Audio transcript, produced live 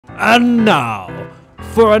And now,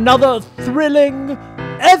 for another thrilling,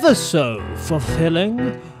 ever so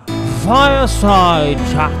fulfilling, fireside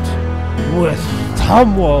chat with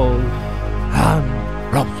Thomwald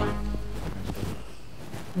and Gromson.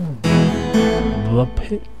 The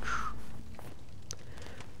pitch.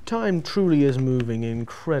 Time truly is moving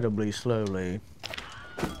incredibly slowly.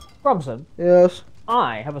 Gromson, Yes?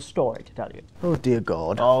 I have a story to tell you. Oh dear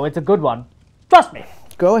God. Oh, it's a good one. Trust me.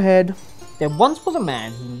 Go ahead. There once was a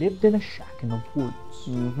man who lived in a shack in the woods.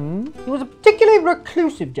 He was a particularly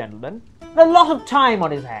reclusive gentleman, with a lot of time on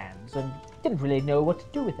his hands, and didn't really know what to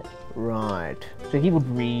do with it. Right. So he would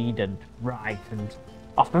read and write and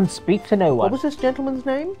often speak to no one. What was this gentleman's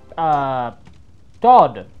name? Todd.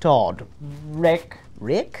 Todd. Rick.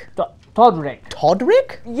 Rick? Todrick.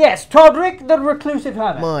 Todrick? Yes, Todrick, the reclusive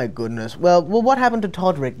hermit. My goodness. Well, what happened to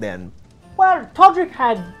Todrick then? Well, Todrick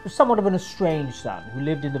had somewhat of an estranged son who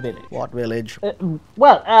lived in the village. What village?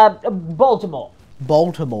 Baltimore.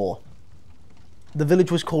 Baltimore. The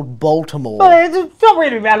village was called Baltimore. But it's not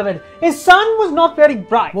really relevant. His son was not very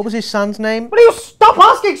bright. What was his son's name? Will you stop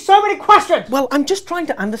asking so many questions? Well, I'm just trying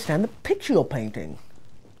to understand the picture you're painting.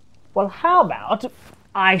 Well, how about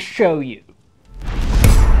I show you?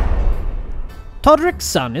 Todrick's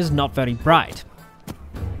son is not very bright,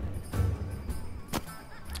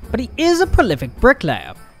 but he is a prolific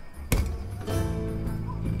bricklayer.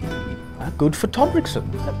 Good for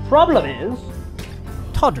Todrickson. The problem is...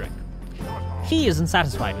 Todrick. He isn't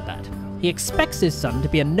satisfied with that. He expects his son to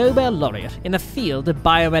be a Nobel laureate in the field of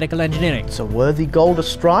biomedical engineering. It's a worthy goal to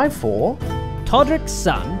strive for. Todrick's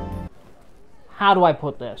son... How do I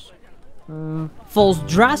put this? falls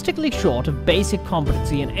drastically short of basic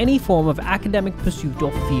competency in any form of academic pursuit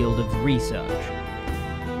or field of research.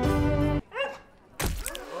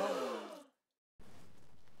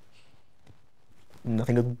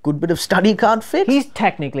 Nothing a good bit of study can't fix. He's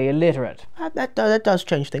technically illiterate. That does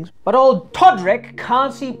change things. But old Todrick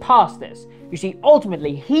can't see past this. You see,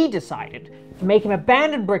 ultimately, he decided to make him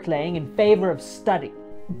abandon bricklaying in favor of study.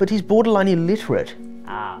 But he's borderline illiterate.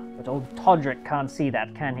 Ah, but old Todrick can't see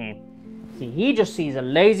that, can he? See, he just sees a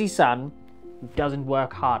lazy son who doesn't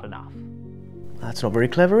work hard enough. That's not very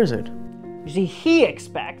clever, is it? You see, he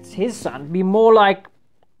expects his son to be more like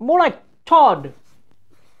Todd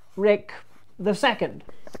Rick the Second.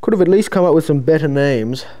 Could have at least come up with some better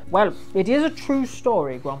names. Well, it is a true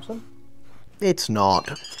story, Gromson. It's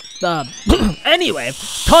not. Anyway,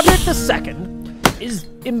 Todrick II is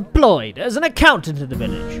employed as an accountant in the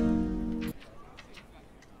village.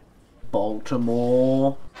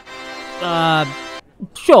 Baltimore.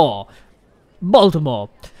 Sure. Baltimore.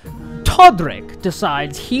 Todrick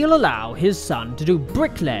decides he'll allow his son to do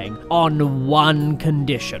bricklaying on one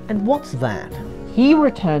condition. And what's that? He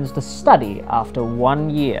returns to study after 1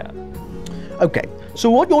 year. Okay, so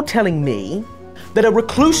what you're telling me, that a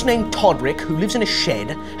recluse named Todrick, who lives in a shed,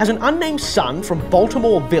 has an unnamed son from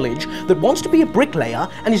Baltimore village that wants to be a bricklayer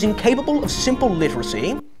and is incapable of simple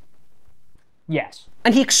literacy, Yes.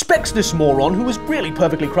 and he expects this moron, who was really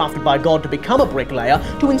perfectly crafted by God to become a bricklayer,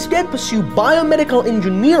 to instead pursue biomedical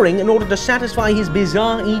engineering in order to satisfy his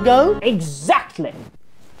bizarre ego? Exactly.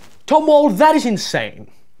 Thomwald, that is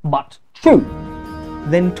insane. But true.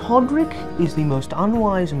 Then Todrick is the most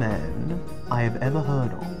unwise man I have ever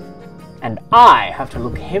heard of. And I have to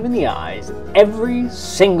look him in the eyes every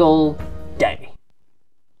single day.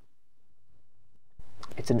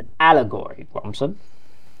 It's an allegory, Gromson.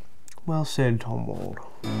 Well said, Thomwald.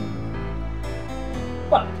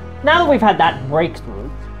 Well, now that we've had that breakthrough,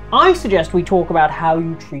 I suggest we talk about how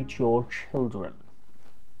you treat your children.